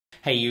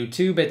Hey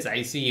YouTube, it's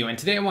ICU, and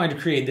today I wanted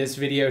to create this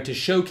video to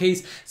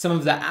showcase some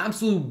of the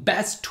absolute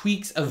best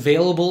tweaks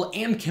available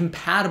and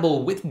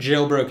compatible with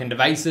jailbroken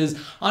devices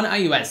on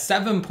iOS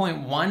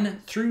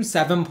 7.1 through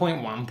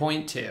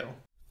 7.1.2.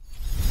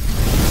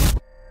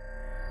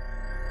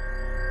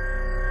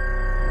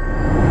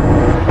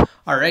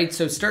 Alright,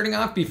 so starting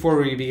off before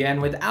we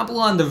begin, with Apple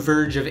on the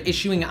verge of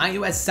issuing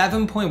iOS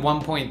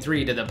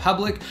 7.1.3 to the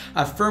public,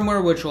 a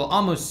firmware which will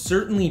almost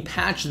certainly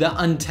patch the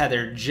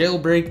Untethered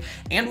jailbreak,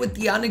 and with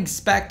the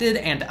unexpected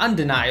and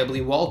undeniably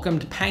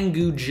welcomed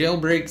Pangu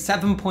Jailbreak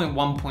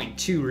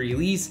 7.1.2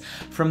 release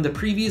from the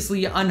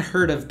previously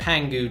unheard of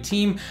Pangu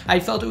team, I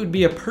felt it would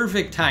be a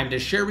perfect time to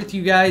share with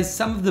you guys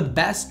some of the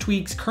best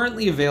tweaks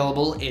currently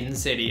available in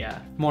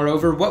Cydia.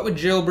 Moreover, what would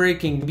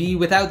jailbreaking be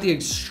without the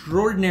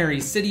extraordinary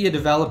Cydia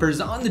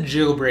developers on the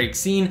jailbreak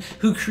scene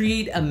who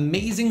create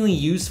amazingly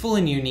useful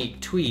and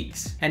unique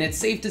tweaks? And it's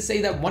safe to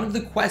say that one of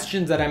the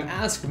questions that I'm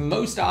asked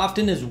most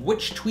often is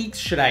which tweaks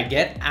should I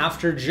get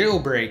after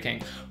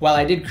jailbreaking? While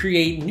I did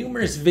create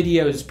numerous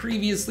videos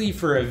previously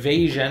for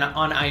evasion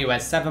on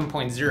iOS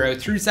 7.0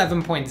 through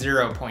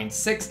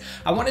 7.0.6,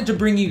 I wanted to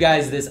bring you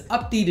guys this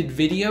updated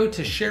video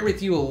to share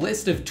with you a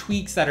list of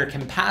tweaks that are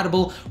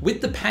compatible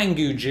with the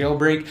Pangu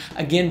jailbreak,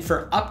 again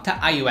for up to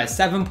iOS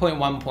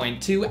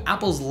 7.1.2,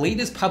 Apple's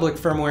latest public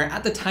firmware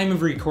at the time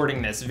of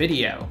recording this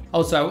video.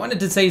 Also, I wanted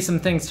to say some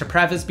things to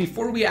preface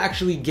before we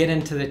actually get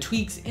into the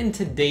tweaks in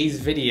today's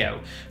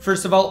video.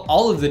 First of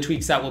all of the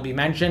tweaks that will be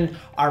mentioned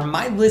are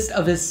my list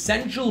of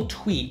essential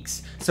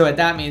tweaks. So what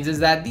that means is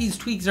that these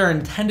tweaks are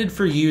intended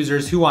for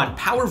users who want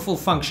powerful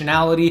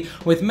functionality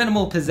with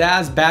minimal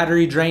pizzazz,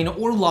 battery drain,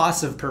 or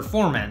loss of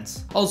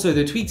performance. Also,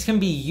 the tweaks can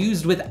be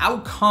used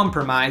without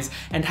compromise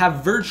and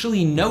have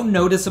virtually no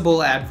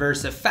noticeable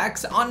adverse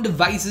effects on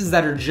devices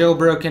that are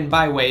jailbroken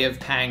by way of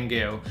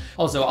Pangu.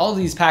 Also, all of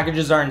these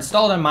packages are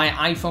installed on my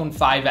iPhone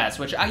 5S,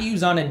 which I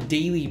use on a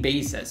daily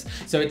basis.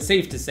 So it's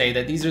safe to say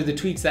that these are the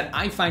tweaks that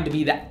I find to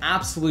be the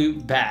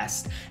absolute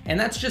best. And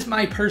that's just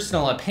my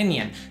personal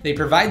opinion. They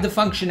provide the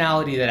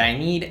functionality that I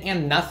need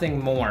and nothing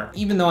more.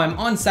 Even though I'm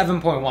on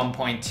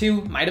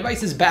 7.1.2, my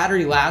device's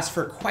battery lasts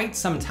for quite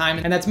some time,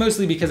 and that's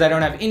mostly because I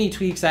don't have any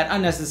tweaks that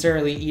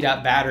unnecessarily eat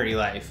up battery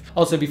life.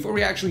 Also, before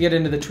we actually get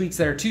into the tweaks,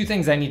 there are two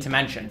things I need to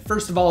mention.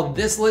 First of all,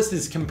 this list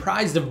is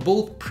comprised of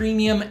both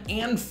premium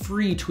and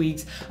free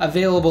tweaks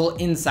available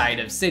inside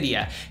of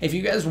Cydia. If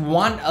you guys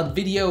want a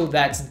video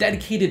that's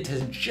dedicated to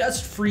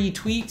just free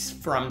tweaks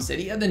from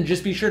Cydia, then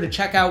just be sure to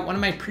check out one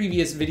of my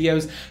previous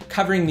videos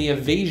covering the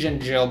evasion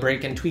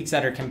jailbreak and tweaks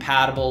that are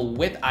compatible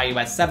with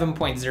iOS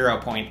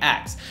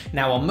 7.0.x.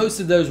 Now, while most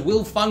of those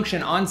will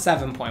function on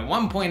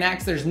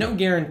 7.1.x, there's no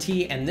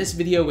guarantee, and this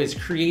video is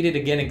created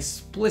again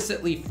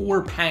explicitly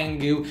for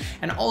Pangu,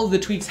 and all of the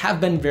tweaks have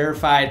been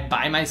verified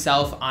by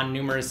myself on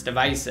numerous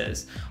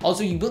devices.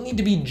 Also, you will need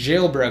to be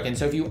jailbroken,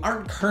 so if you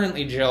aren't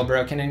currently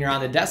jailbroken and you're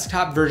on the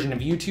desktop version of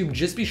YouTube,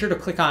 just be sure to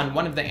click on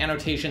one of the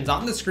annotations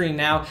on the screen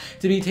now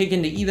to be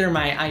taken to either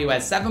my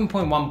iOS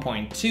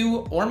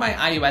 7.1.2 or my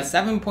iOS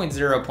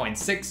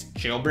 7.0.6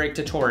 jailbreak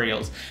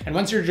tutorials. And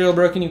once you're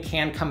jailbroken, you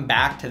can come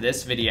back to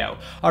this video.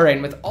 All right,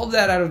 and with all of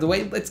that out of the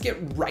way, let's get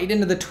right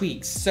into the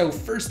tweaks. So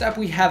first up,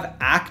 we have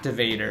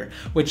Activator,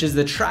 which is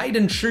the tried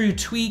and true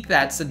tweak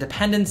that's a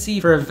dependency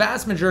for a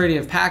vast majority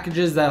of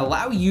packages that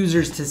allow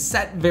users to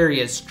set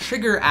various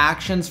trigger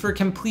actions for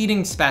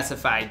completing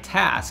specified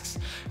tasks.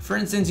 For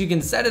instance, you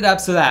can set it up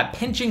so that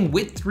pinching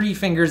with 3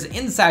 fingers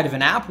inside of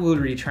an app will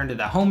return to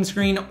the home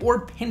screen,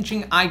 or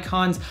pinching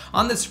icons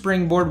on the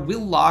springboard will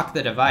lock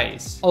the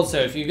device. Also,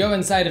 if you go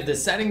inside of the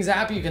settings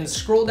app, you can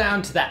scroll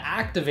down to the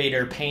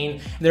Activator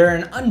pane. There are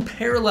an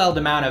unparalleled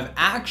amount of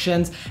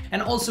actions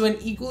and also an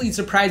equally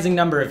surprising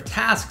number of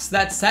tasks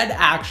that said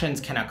actions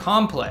can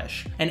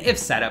accomplish. And if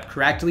set up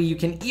correctly, you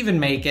can even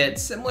make it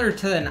similar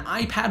to an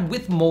iPad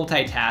with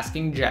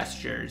multitasking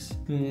gestures.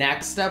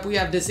 Next up, we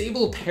have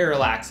Disable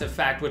Parallax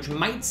effect, which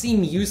might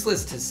seem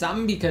useless to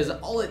some because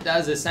all it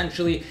does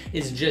essentially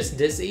is just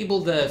disable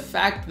the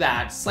effect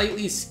that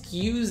slightly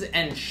skews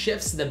and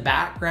shifts the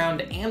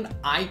background and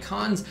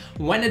icons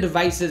when a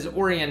device's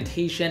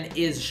orientation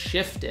is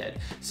shifted.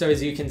 So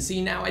as you can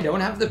see now, I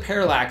don't have the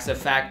parallax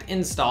effect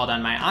installed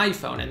on my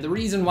iPhone, and the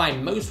reason why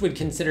most would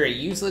consider it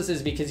useless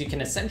is because you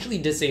can essentially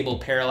disable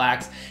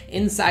parallax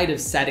inside of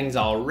settings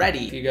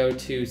already. If you go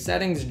to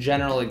settings,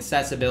 general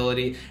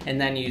accessibility, and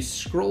then you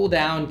scroll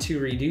down to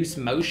reduce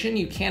motion,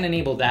 you can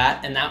enable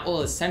that, and that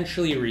will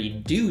essentially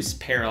reduce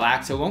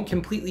parallax. It won't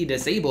completely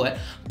disable it,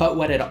 but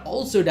what it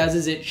also does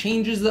is it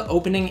changes the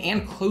opening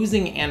and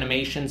closing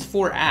animations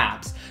for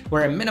apps,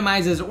 where it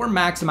minimizes or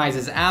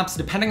maximizes apps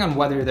depending on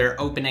whether they're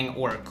opening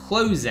or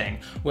closing.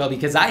 Well,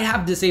 because I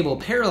have Disable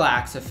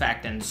Parallax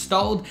effect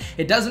installed,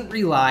 it doesn't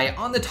rely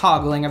on the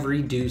toggling of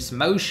reduce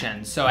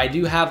motion, so I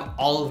do have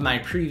all of my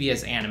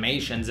previous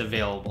animations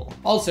available.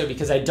 Also,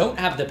 because I don't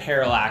have the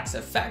parallax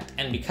effect,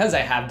 and because I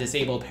have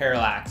Disable disable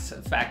parallax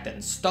effect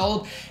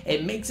installed,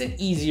 it makes it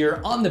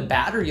easier on the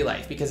battery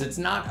life because it's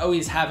not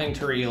always having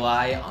to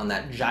rely on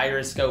that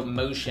gyroscope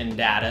motion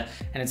data,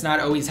 and it's not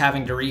always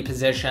having to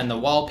reposition the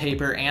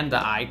wallpaper and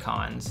the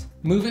icons.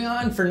 Moving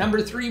on, for number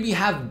 3, we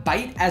have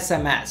Byte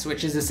SMS,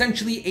 which is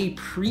essentially a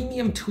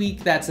premium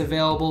tweak that's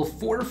available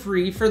for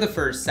free for the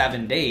first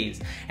 7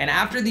 days. And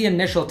after the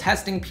initial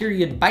testing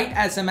period, Byte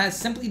SMS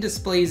simply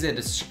displays a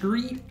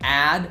discrete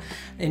ad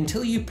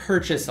until you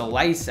purchase a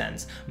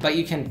license. But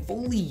you can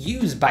fully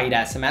use Byte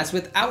SMS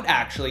without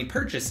actually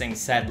purchasing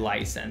said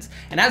license.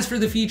 And as for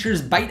the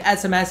features, Byte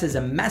SMS is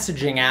a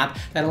messaging app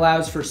that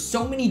allows for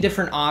so many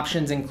different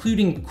options,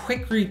 including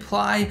quick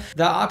reply,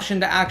 the option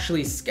to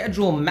actually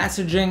schedule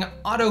messaging,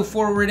 auto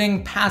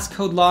forwarding,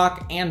 passcode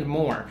lock, and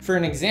more. For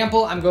an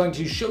example, I'm going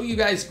to show you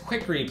guys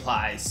quick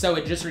replies. So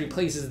it just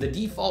replaces the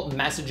default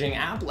messaging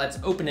app. Let's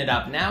open it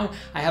up now.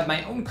 I have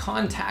my own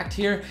contact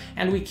here,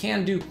 and we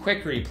can do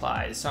quick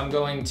replies. So I'm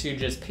going to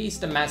just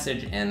paste a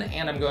message in,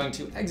 and I'm going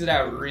to exit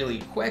out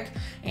really quick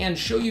and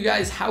show you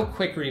guys how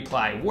quick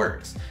reply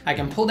works. I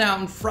can pull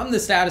down from the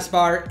status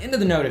bar into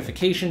the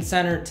notification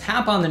center,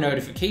 tap on the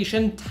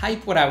notification,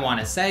 type what I want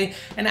to say,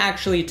 and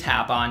actually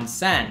tap on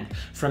send.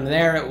 From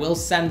there, it will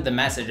send the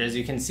message. As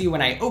you can see,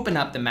 when I open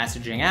up the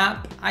messaging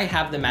app, I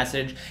have the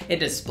message. It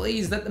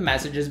displays that the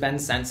message has been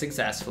sent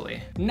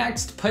successfully.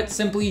 Next, put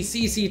simply,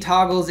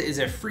 CCToggles is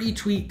a free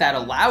tweak that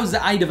allows the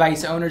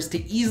iDevice owners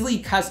to easily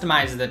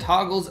customize the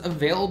toggles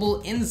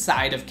available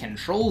inside of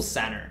Control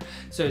Center.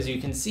 So as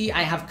you can see,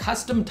 I have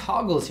custom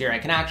toggles here. I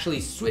can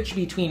actually switch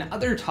between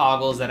other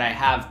toggles that I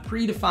have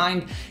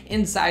predefined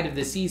inside of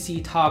the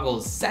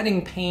CCToggles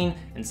setting pane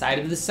inside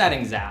of the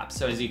settings app.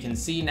 So as you can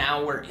see,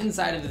 now we're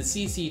inside of the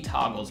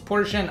CCToggles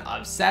portion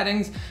of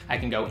settings. I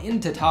can go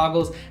into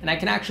toggles and I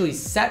can actually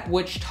set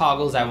which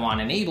toggles I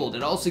want enabled.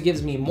 It also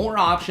gives me more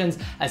options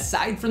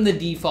aside from the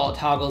default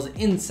toggles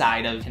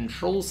inside of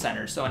Control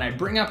Center. So when I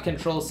bring up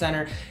Control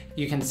Center,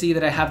 you can see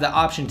that I have the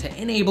option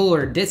to enable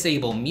or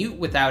disable mute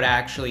without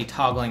actually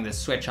toggling the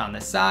switch on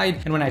the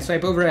side. And when I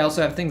swipe over, I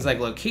also have things like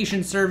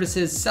location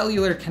services,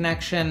 cellular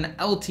connection,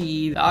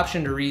 LTE, the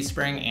option to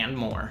respring, and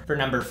more. For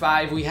number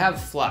 5, we have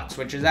F.lux,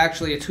 which is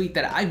actually a tweak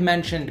that I've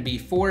mentioned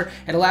before.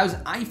 It allows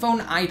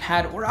iPhone,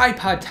 iPad, or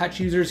iPod Touch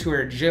users who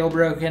are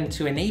jailbroken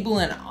to enable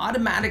an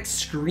automatic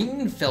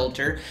screen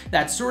filter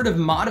that sort of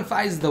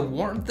modifies the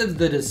warmth of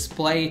the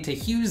display to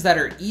hues that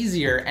are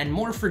easier and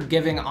more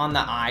forgiving on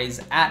the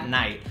eyes at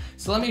night.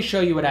 So let me show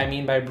you what I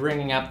mean by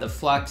bringing up the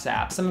F.lux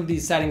app. Some of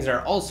these settings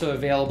are also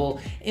available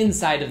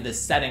inside of the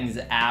settings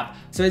app.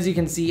 So as you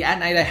can see, at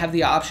night I have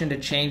the option to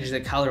change the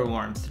color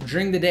warmth.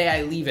 During the day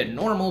I leave it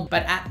normal,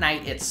 but at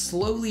night it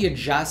slowly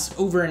adjusts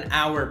over an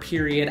hour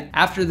period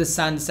after the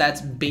sun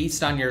sets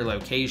based on your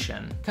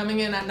location. Coming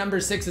in at number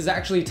 6 is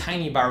actually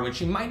TinyBar,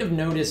 which you might have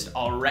noticed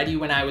already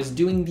when I was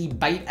doing the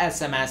Byte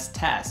SMS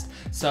test.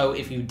 So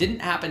if you didn't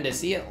happen to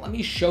see it, let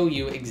me show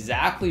you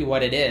exactly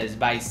what it is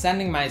by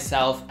sending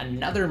myself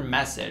another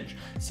message.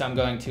 So I'm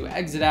going to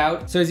exit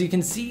out. So as you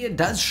can see, it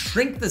does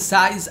shrink the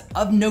size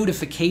of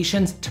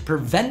notifications to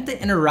prevent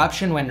the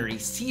interruption when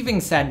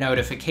receiving said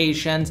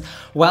notifications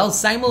while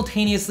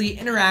simultaneously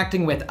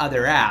interacting with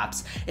other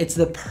apps. It's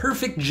the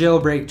perfect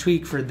jailbreak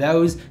tweak for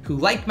those who,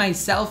 like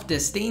myself,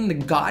 disdain the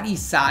gaudy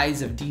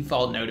size of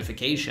default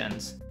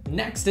notifications.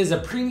 Next is a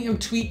premium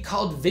tweak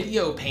called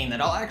VideoPane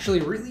that I'll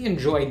actually really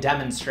enjoy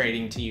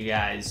demonstrating to you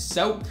guys.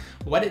 So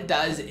what it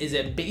does is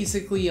it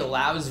basically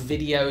allows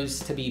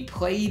videos to be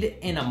played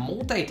in a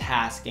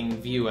multitasking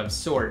view of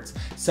sorts.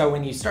 So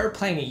when you start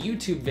playing a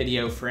YouTube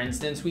video, for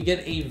instance, we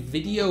get a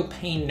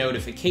VideoPane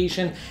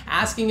notification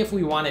asking if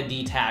we want to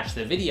detach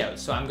the video.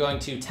 So I'm going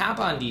to tap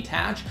on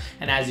detach,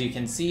 and as you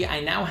can see,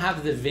 I now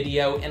have the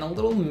video in a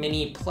little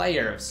mini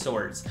player of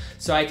sorts.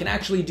 So I can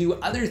actually do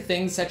other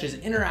things such as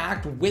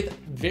interact with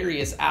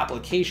various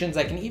applications.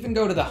 I can even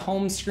go to the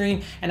home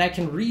screen and I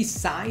can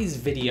resize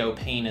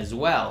VideoPane as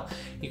well.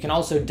 You can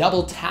also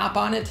double tap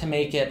on it to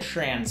make it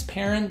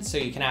transparent so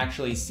you can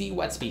actually see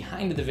what's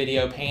behind the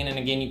VideoPane, and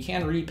again, you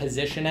can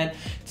reposition it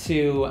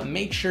to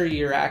make sure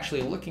you're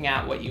actually looking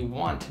at what you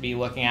want to be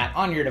looking at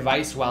on your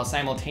device while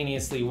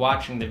simultaneously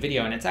watching the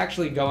video. And it's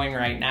actually going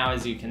right now,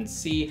 as you can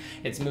see,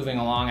 it's moving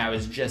along. I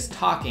was just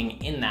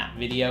talking in that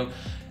video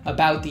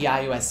about the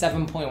iOS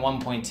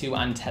 7.1.2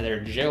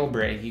 Untethered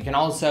jailbreak. You can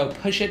also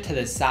push it to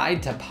the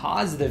side to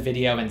pause the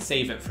video and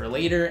save it for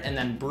later, and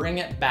then bring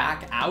it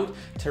back out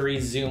to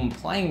resume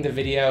playing the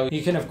video.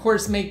 You can of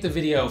course make the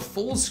video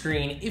full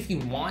screen if you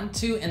want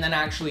to, and then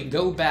actually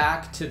go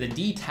back to the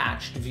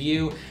detached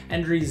view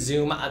and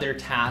resume other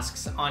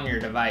tasks on your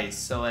device.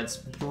 So let's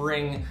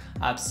bring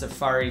up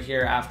Safari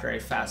here after I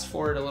fast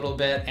forward a little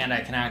bit, and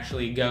I can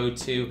actually go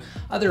to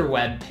other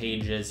web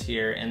pages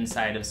here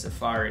inside of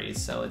Safari.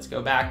 So let's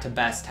go back back to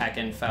Best Tech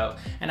Info,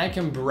 and I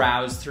can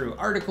browse through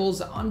articles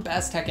on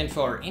Best Tech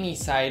Info or any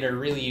site, or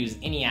really use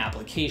any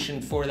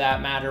application for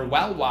that matter,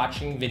 while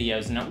watching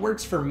videos, and it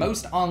works for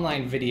most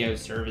online video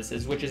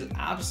services, which is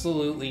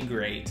absolutely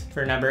great.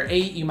 For number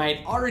 8, you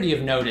might already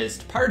have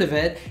noticed part of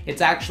it.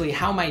 It's actually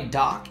how my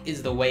dock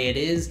is the way it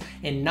is,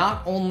 in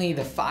not only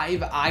the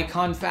 5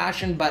 icon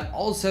fashion, but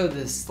also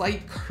the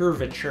slight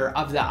curvature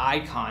of the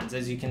icons.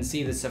 As you can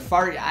see, the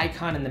Safari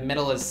icon in the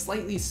middle is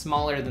slightly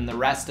smaller than the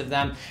rest of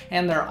them,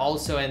 and they're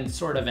also in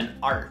sort of an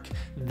arc.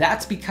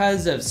 That's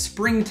because of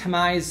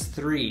Springtomize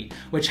 3,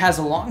 which has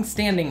a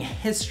long-standing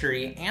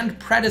history and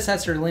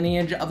predecessor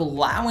lineage of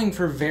allowing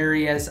for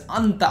various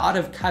unthought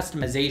of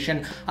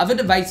customization of a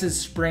device's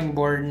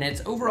springboard and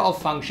its overall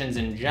functions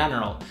in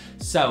general.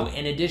 So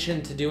in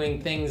addition to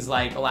doing things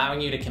like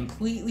allowing you to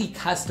completely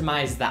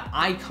customize the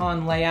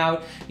icon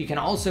layout, you can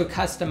also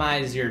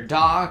customize your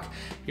dock,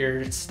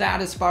 your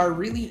status bar,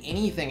 really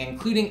anything,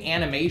 including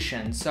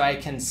animation. So I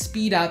can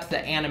speed up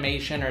the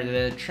animation or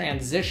the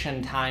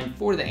transition time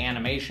for the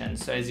animation.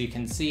 So as you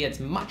can see, it's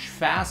much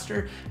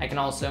faster. I can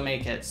also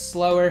make it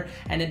slower,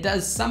 and it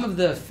does some of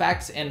the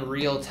effects in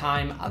real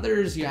time.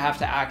 Others you have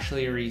to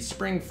actually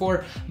respring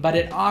for, but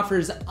it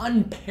offers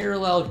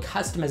unparalleled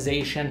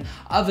customization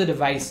of a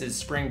device's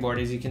springboard.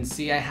 As you can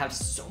see, I have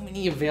so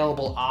many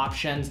available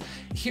options.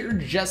 Here are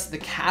just the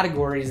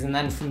categories, and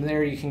then from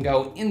there you can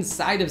go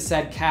inside of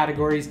said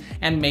categories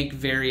and make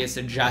various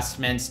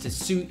adjustments to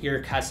suit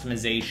your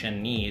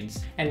customization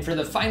needs. And for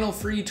the final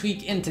free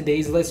tweak in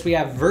today's list, we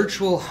have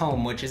Virtual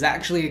Home, which is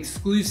actually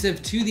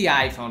exclusive to the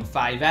iPhone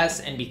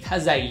 5S, and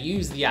because I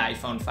use the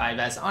iPhone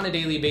 5S on a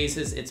daily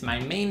basis, it's my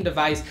main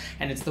device,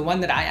 and it's the one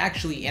that I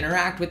actually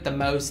interact with the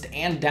most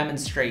and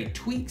demonstrate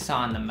tweaks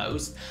on the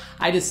most,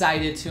 I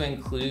decided to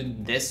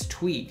include this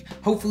tweak.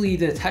 Hopefully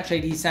the Touch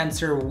ID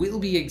sensor will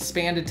be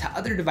expanded to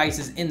other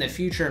devices in the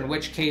future, in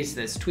which case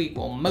this tweak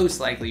will most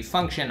likely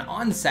function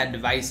on said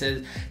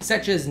devices,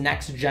 such as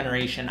next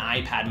generation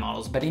iPad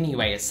models. But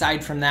anyway,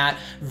 aside from that,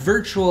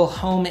 Virtual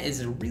Home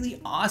is a really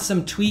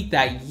awesome tweak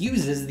that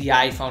uses the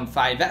iPhone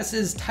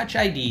 5S's Touch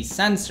ID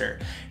sensor.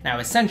 Now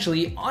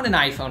essentially, on an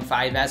iPhone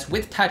 5S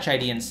with Touch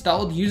ID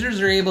installed, users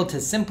are able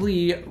to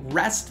simply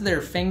rest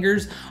their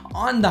fingers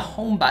on the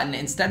home button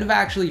instead of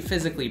actually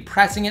physically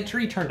pressing it to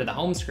return to the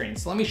home screen.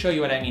 So let me show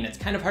you what I mean. It's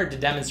kind of hard to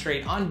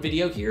demonstrate on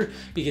video here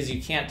because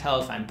you can't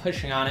tell if I'm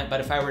pushing on it,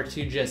 but if I were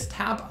to just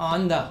tap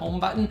on the home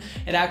button,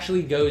 it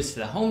actually goes to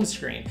the home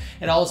screen.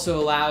 It also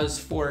allows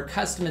for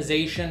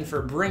customization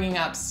for bringing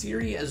up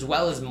Siri as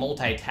well as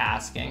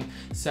multitasking.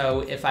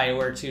 So if I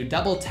were to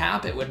double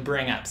tap, it would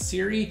bring up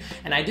Siri,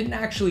 and I didn't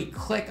actually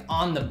click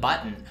on the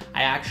button.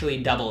 I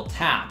actually double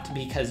tapped,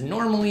 because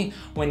normally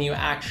when you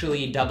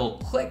actually double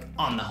click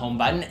on the home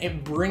button,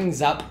 it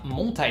brings up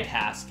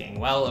multitasking.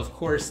 Well, of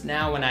course,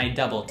 now when I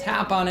double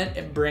tap on it,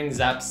 it brings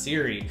up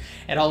Siri.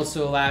 It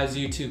also allows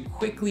you to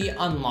quickly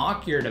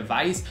unlock your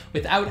device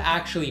without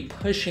actually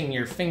pushing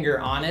your finger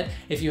on it.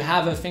 If you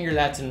have a finger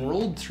that's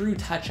enrolled through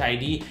Touch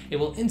ID, it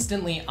will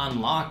instantly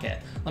unlock it.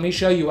 Let me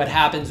show you what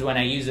happens when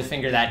I use a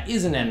finger that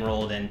isn't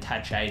enrolled in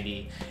Touch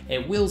ID.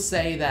 It will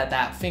say that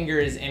that finger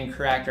is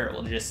incorrect, or it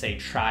will just say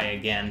try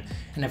again.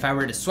 And if I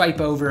were to swipe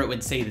over, it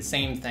would say the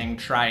same thing,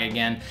 try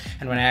again.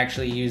 And when I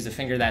actually use a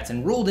finger that's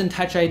enrolled in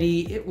Touch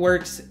ID, it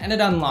works and it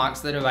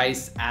unlocks the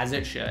device as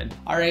it should.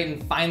 All right,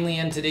 and finally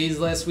in today's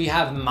list, we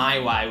have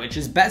MyWi, which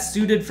is best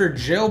suited for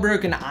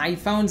jailbroken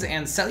iPhones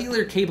and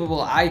cellular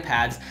capable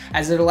iPads,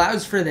 as it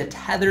allows for the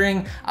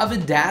tethering of a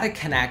data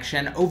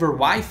connection over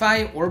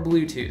Wi-Fi or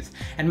Bluetooth.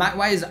 And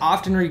MyWi is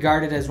often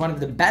regarded as one of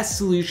the best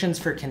solutions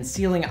for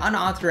concealing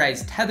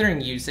unauthorized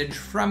tethering usage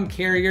from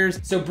carriers.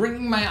 So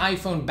bringing my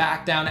iPhone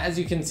back down, as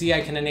you can see,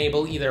 I can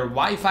enable either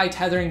Wi-Fi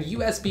tethering,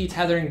 USB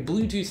tethering,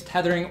 Bluetooth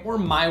tethering, or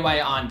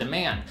MyWi on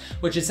demand,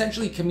 which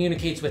essentially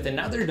communicates with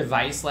another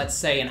device, let's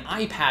say an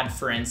iPad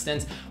for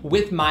instance,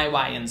 with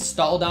MyWi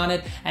installed on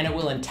it, and it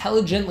will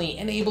intelligently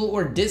enable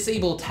or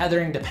disable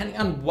tethering depending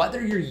on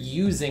whether you're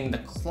using the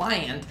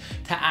client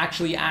to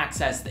actually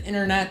access the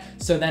internet.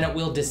 So then it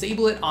will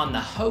disable it on the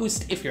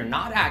host if you're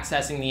not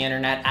accessing the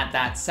internet at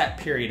that set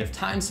period of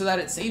time, so that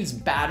it saves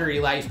battery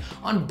life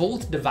on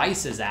both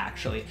devices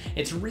actually.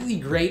 It's really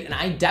great, and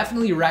I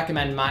definitely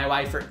recommend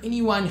MyWi for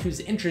anyone who's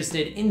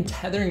interested in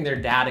tethering their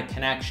data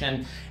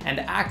connection and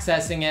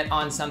accessing it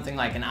on something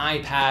like an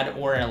iPad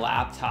or a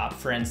laptop,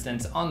 for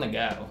instance, on the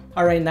go.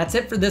 All right, and that's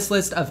it for this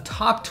list of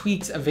top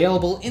tweaks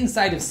available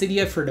inside of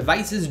Cydia for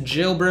devices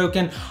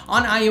jailbroken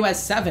on iOS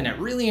 7. It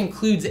really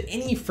includes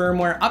any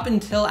firmware up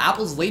until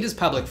Apple's latest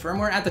public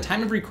firmware at the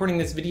time of recording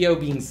this video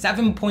being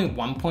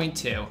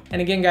 7.1.2.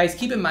 And again, guys,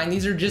 keep in mind,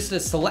 these are just a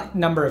select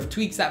number of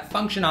tweaks that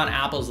function on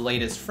Apple's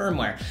latest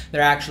firmware.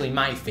 They're actually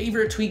my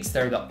favorite tweaks.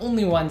 They're the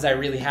only ones I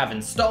really have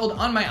installed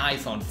on my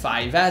iPhone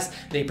 5S.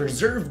 They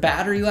preserve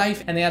battery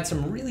life, and they had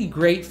some really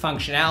great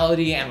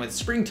functionality, and with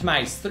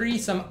Springtomize 3,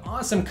 some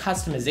awesome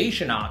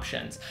customization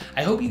options.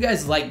 I hope you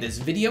guys liked this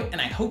video,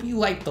 and I hope you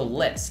liked the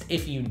list.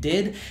 If you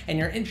did, and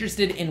you're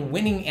interested in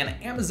winning an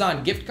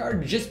Amazon gift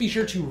card, just be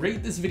sure to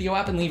rate this video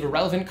up and leave a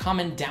relevant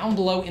comment down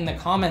below in the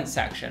comments comment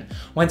section.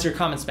 Once your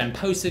comment's been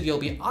posted, you'll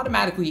be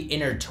automatically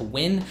entered to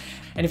win.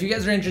 And if you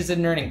guys are interested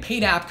in earning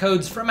paid app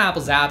codes from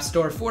Apple's App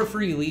Store for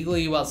free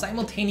legally while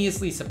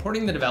simultaneously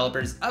supporting the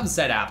developers of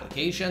said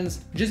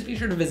applications, just be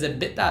sure to visit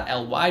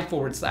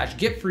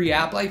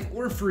bit.ly/getfreeapplife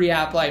or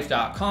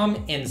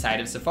freeapplife.com inside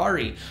of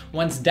Safari.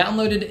 Once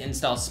downloaded,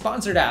 install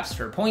sponsored apps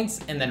for points,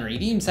 and then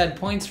redeem said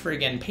points for,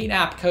 again, paid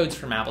app codes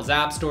from Apple's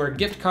App Store,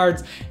 gift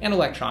cards, and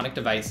electronic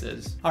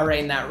devices. Alright,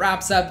 and that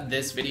wraps up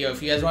this video.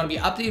 If you guys want to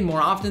be updated more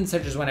often,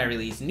 such as when I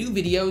release new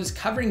videos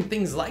covering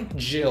things like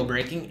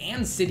jailbreaking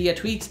and Cydia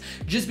tweaks,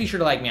 just be sure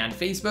to like me on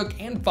Facebook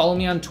and follow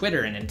me on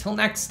Twitter. And until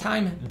next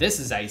time, this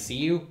is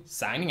ICU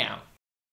signing out.